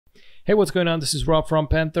Hey, what's going on? This is Rob from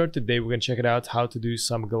Panther. Today we're going to check it out how to do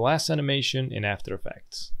some glass animation in After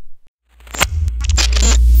Effects.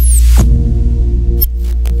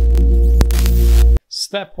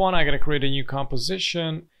 Step 1, I got to create a new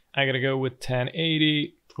composition. I got to go with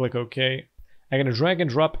 1080, click OK. I'm going to drag and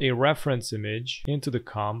drop a reference image into the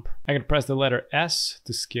comp. I'm going to press the letter S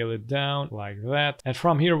to scale it down like that. And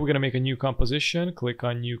from here, we're going to make a new composition. Click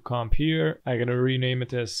on new comp here. I'm going to rename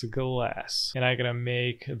it as glass. And I'm going to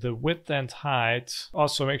make the width and height.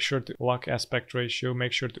 Also make sure to lock aspect ratio.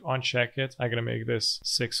 Make sure to uncheck it. I'm going to make this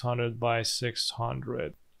 600 by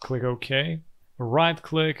 600. Click OK. Right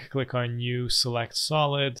click, click on new, select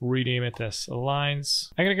solid, rename it as lines.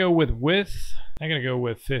 I'm going to go with width. I'm going to go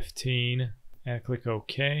with 15. And click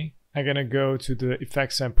OK. I'm gonna go to the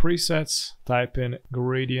effects and presets, type in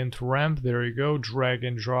gradient ramp, there you go, drag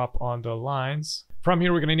and drop on the lines. From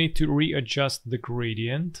here we're gonna need to readjust the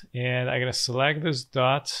gradient, and I'm gonna select this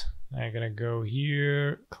dot. I'm gonna go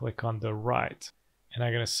here, click on the right, and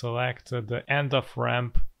I'm gonna select the end of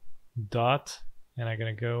ramp dot, and I'm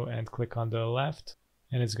gonna go and click on the left,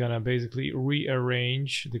 and it's gonna basically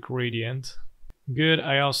rearrange the gradient. Good.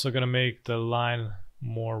 I also gonna make the line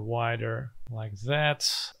more wider like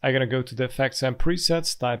that. I'm gonna go to the effects and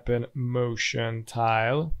presets, type in motion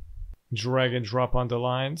tile, drag and drop on the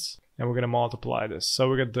lines, and we're gonna multiply this. So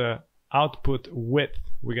we got the output width,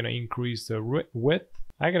 we're gonna increase the width.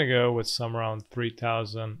 I'm gonna go with some around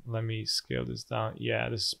 3000. Let me scale this down. Yeah,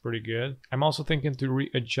 this is pretty good. I'm also thinking to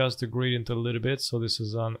readjust the gradient a little bit, so this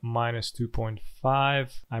is on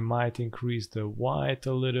 -2.5. I might increase the white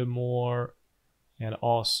a little more and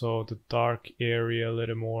also the dark area a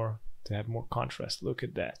little more to have more contrast. Look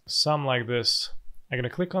at that. Some like this. I'm gonna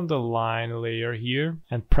click on the line layer here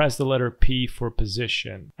and press the letter P for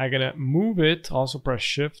position. I'm gonna move it, also press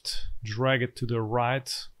shift, drag it to the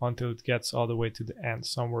right until it gets all the way to the end,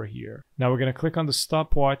 somewhere here. Now we're gonna click on the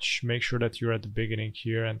stopwatch, make sure that you're at the beginning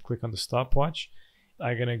here and click on the stopwatch.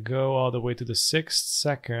 I'm gonna go all the way to the 6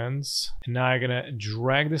 seconds. And now I'm gonna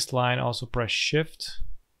drag this line, also press shift,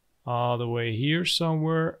 all the way here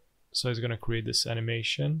somewhere. So it's gonna create this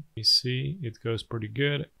animation. You see, it goes pretty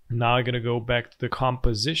good. Now I'm gonna go back to the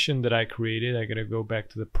composition that I created. I'm gonna go back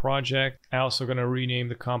to the project. I'm also gonna rename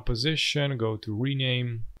the composition, go to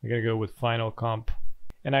rename. I'm gonna go with final comp.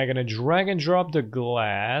 And I'm gonna drag and drop the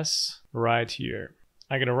glass right here.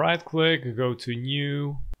 I'm gonna right click, go to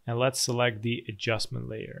new, and let's select the adjustment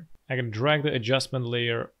layer. I'm gonna drag the adjustment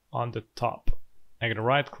layer on the top. I'm gonna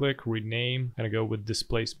right click, rename, I'm gonna go with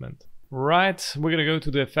displacement. Right, we're gonna go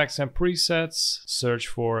to the effects and presets, search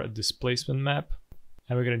for a displacement map,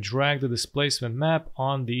 and we're gonna drag the displacement map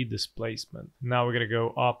on the displacement. Now we're gonna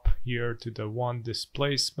go up here to the one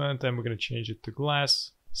displacement and we're gonna change it to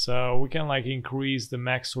glass. So we can like increase the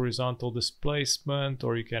max horizontal displacement,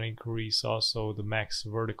 or you can increase also the max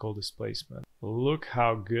vertical displacement. Look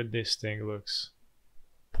how good this thing looks.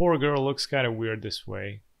 Poor girl looks kind of weird this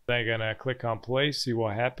way. I'm gonna click on play, see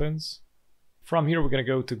what happens. From here, we're gonna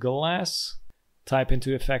go to glass, type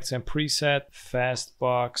into effects and preset,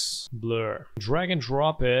 fastbox, blur. Drag and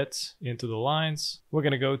drop it into the lines. We're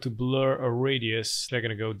gonna go to blur a radius. They're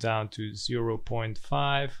gonna go down to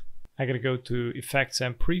 0.5. I'm gonna go to effects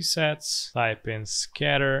and presets, type in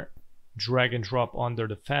scatter, drag and drop under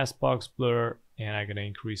the fastbox blur, and I'm gonna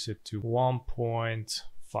increase it to 1.5.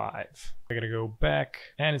 I'm gonna go back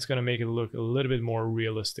and it's gonna make it look a little bit more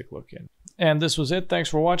realistic looking. And this was it. Thanks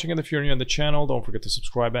for watching, and if you're new on the channel, don't forget to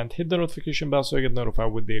subscribe and hit the notification bell so you get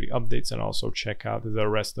notified with daily updates, and also check out the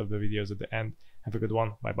rest of the videos at the end. Have a good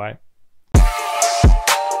one. Bye bye.